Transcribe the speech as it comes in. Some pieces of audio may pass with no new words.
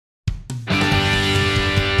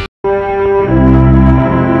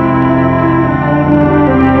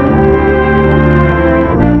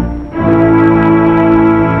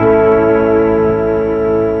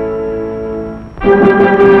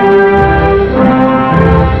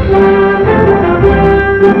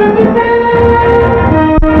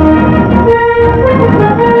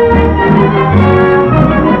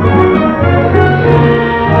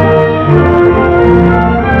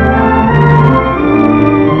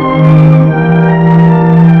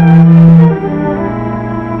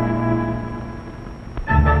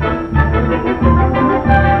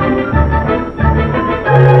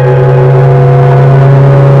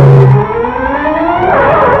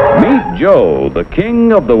Joe, the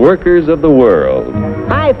king of the workers of the world.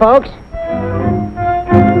 Hi, folks.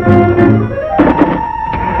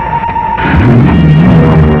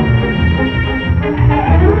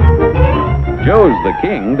 Joe's the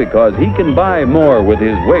king because he can buy more with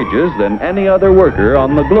his wages than any other worker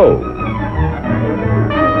on the globe.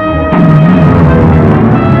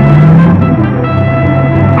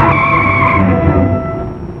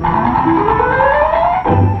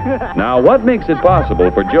 Now, what makes it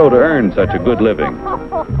possible for Joe to earn such a good living?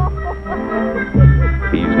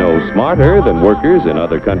 He's no smarter than workers in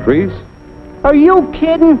other countries. Are you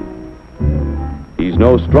kidding? He's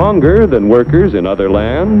no stronger than workers in other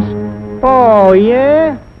lands. Oh,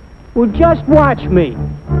 yeah? Well, just watch me.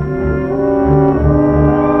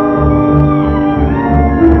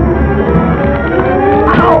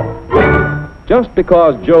 Ow! Just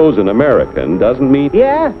because Joe's an American doesn't mean...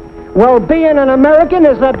 Yeah? Well, being an American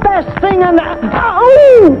is the best thing in the...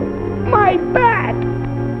 Oh! My back!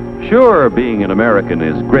 Sure, being an American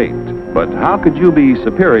is great, but how could you be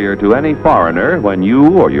superior to any foreigner when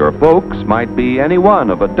you or your folks might be any one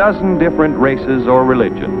of a dozen different races or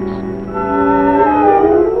religions?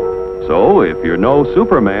 So, if you're no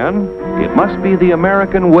Superman, it must be the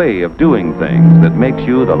American way of doing things that makes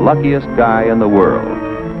you the luckiest guy in the world.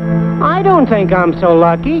 I don't think I'm so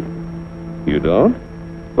lucky. You don't?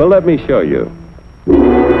 Well, let me show you.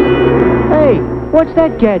 Hey, what's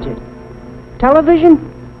that gadget? Television?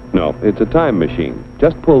 No, it's a time machine.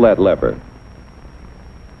 Just pull that lever.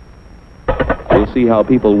 You'll see how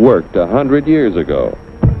people worked 100 years ago.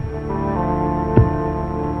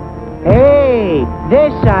 Hey,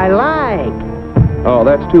 this I like. Oh,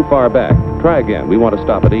 that's too far back. Try again. We want to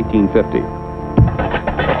stop at 1850.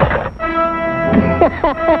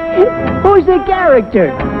 Who's the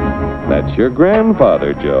character? That's your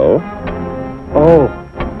grandfather, Joe. Oh.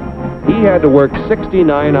 He had to work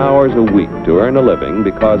 69 hours a week to earn a living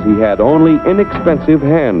because he had only inexpensive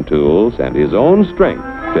hand tools and his own strength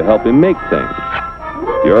to help him make things.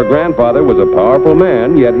 Your grandfather was a powerful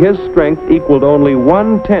man, yet his strength equaled only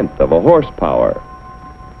 1/10 of a horsepower.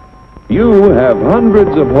 You have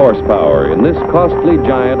hundreds of horsepower in this costly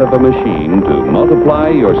giant of a machine to multiply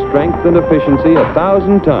your strength and efficiency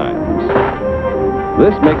 1,000 times.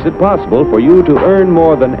 This makes it possible for you to earn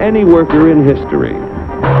more than any worker in history.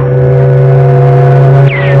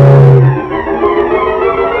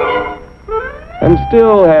 And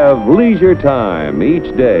still have leisure time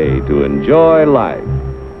each day to enjoy life.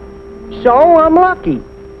 So I'm lucky.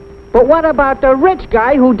 But what about the rich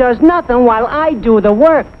guy who does nothing while I do the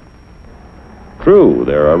work? True,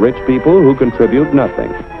 there are rich people who contribute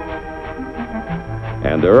nothing.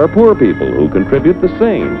 And there are poor people who contribute the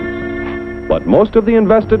same. But most of the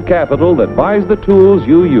invested capital that buys the tools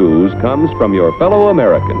you use comes from your fellow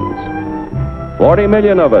Americans. 40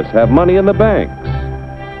 million of us have money in the banks.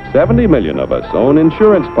 70 million of us own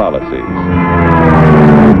insurance policies.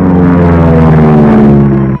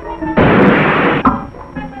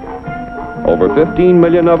 Over 15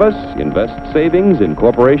 million of us invest savings in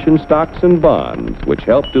corporation stocks and bonds, which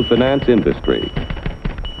help to finance industry.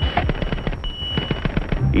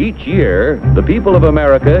 Each year, the people of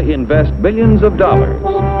America invest billions of dollars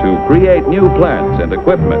to create new plants and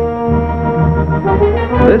equipment.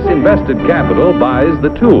 This invested capital buys the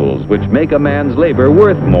tools which make a man's labor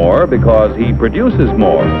worth more because he produces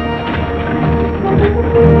more.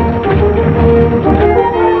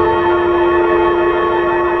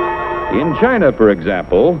 In China, for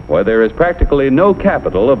example, where there is practically no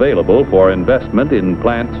capital available for investment in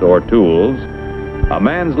plants or tools, a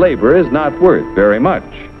man's labor is not worth very much.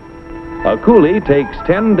 A coolie takes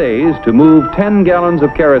 10 days to move 10 gallons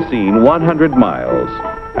of kerosene 100 miles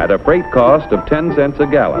at a freight cost of 10 cents a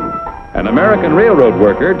gallon. An American railroad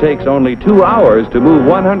worker takes only 2 hours to move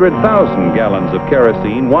 100,000 gallons of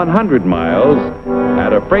kerosene 100 miles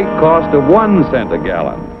at a freight cost of 1 cent a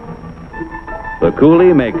gallon. The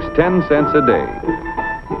coolie makes 10 cents a day.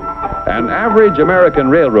 An average American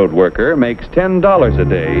railroad worker makes $10 a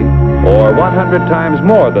day, or 100 times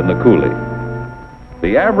more than the coolie.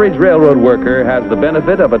 The average railroad worker has the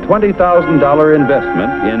benefit of a $20,000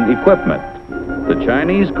 investment in equipment. The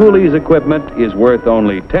Chinese coolie's equipment is worth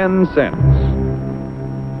only 10 cents.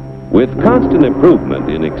 With constant improvement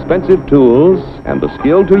in expensive tools and the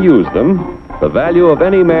skill to use them, the value of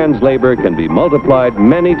any man's labor can be multiplied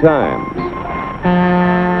many times.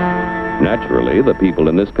 Naturally, the people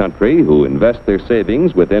in this country who invest their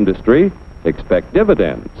savings with industry expect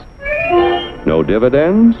dividends. No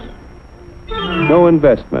dividends, no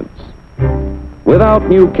investments. Without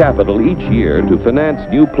new capital each year to finance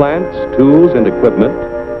new plants, tools, and equipment,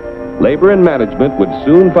 labor and management would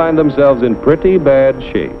soon find themselves in pretty bad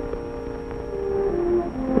shape.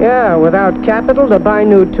 Yeah, without capital to buy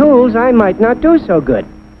new tools, I might not do so good.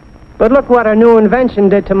 But look what a new invention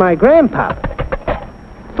did to my grandpa.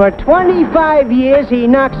 For 25 years, he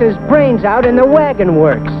knocks his brains out in the wagon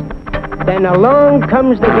works. Then along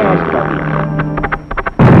comes the gas button.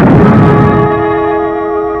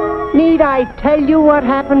 Need I tell you what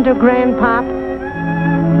happened to Grandpop?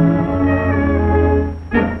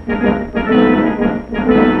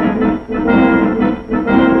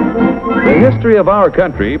 The history of our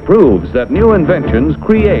country proves that new inventions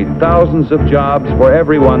create thousands of jobs for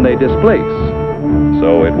everyone they displace.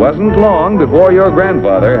 So it wasn't long before your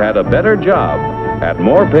grandfather had a better job, at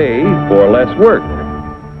more pay for less work.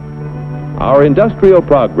 Our industrial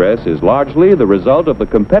progress is largely the result of the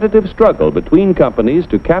competitive struggle between companies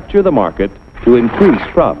to capture the market to increase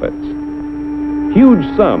profits. Huge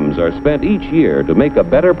sums are spent each year to make a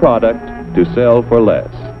better product to sell for less.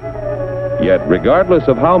 Yet, regardless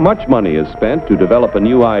of how much money is spent to develop a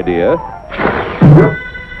new idea,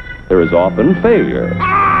 there is often failure.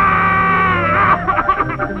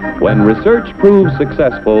 When research proves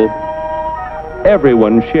successful,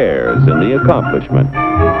 everyone shares in the accomplishment.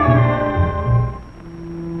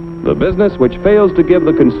 The business which fails to give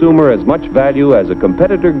the consumer as much value as a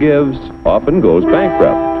competitor gives often goes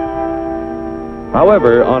bankrupt.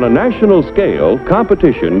 However, on a national scale,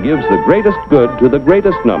 competition gives the greatest good to the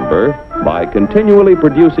greatest number by continually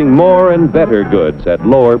producing more and better goods at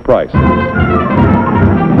lower prices.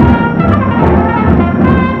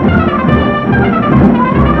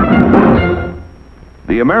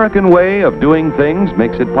 The American way of doing things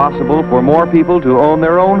makes it possible for more people to own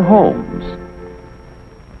their own homes.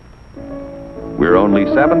 We're only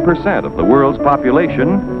 7% of the world's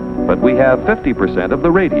population, but we have 50% of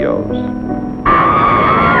the radios.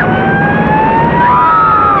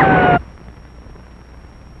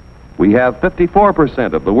 We have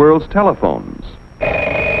 54% of the world's telephones.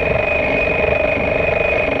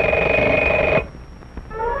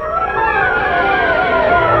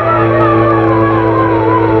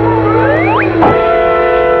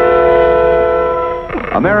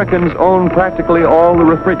 Americans own practically all the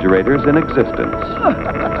refrigerators in existence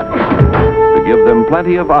to give them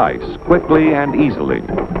plenty of ice quickly and easily.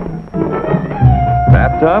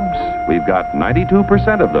 Bathtubs, we've got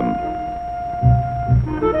 92% of them.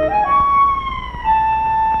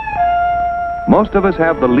 Most of us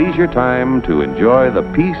have the leisure time to enjoy the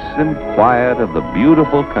peace and quiet of the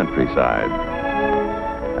beautiful countryside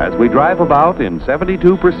as we drive about in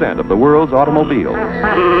 72% of the world's automobiles.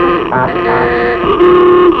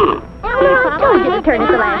 I told you to turn at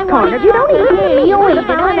the last corner. You don't eat it. You eat it.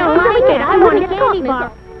 I know. I want a candy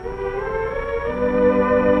bar.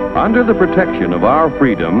 Under the protection of our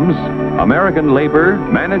freedoms, American labor,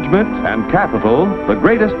 management, and capital, the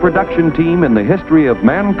greatest production team in the history of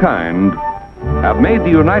mankind, have made the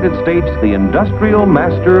United States the industrial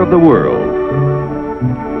master of the world.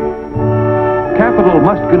 Capital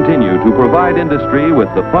must continue to provide industry with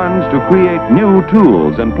the funds to create new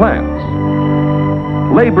tools and plants.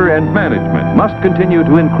 Labor and management must continue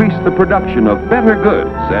to increase the production of better goods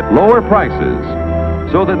at lower prices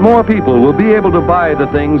so that more people will be able to buy the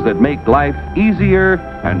things that make life easier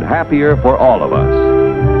and happier for all of us.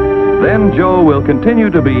 Then Joe will continue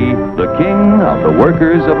to be the king of the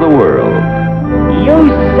workers of the world. You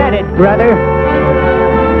said it, brother.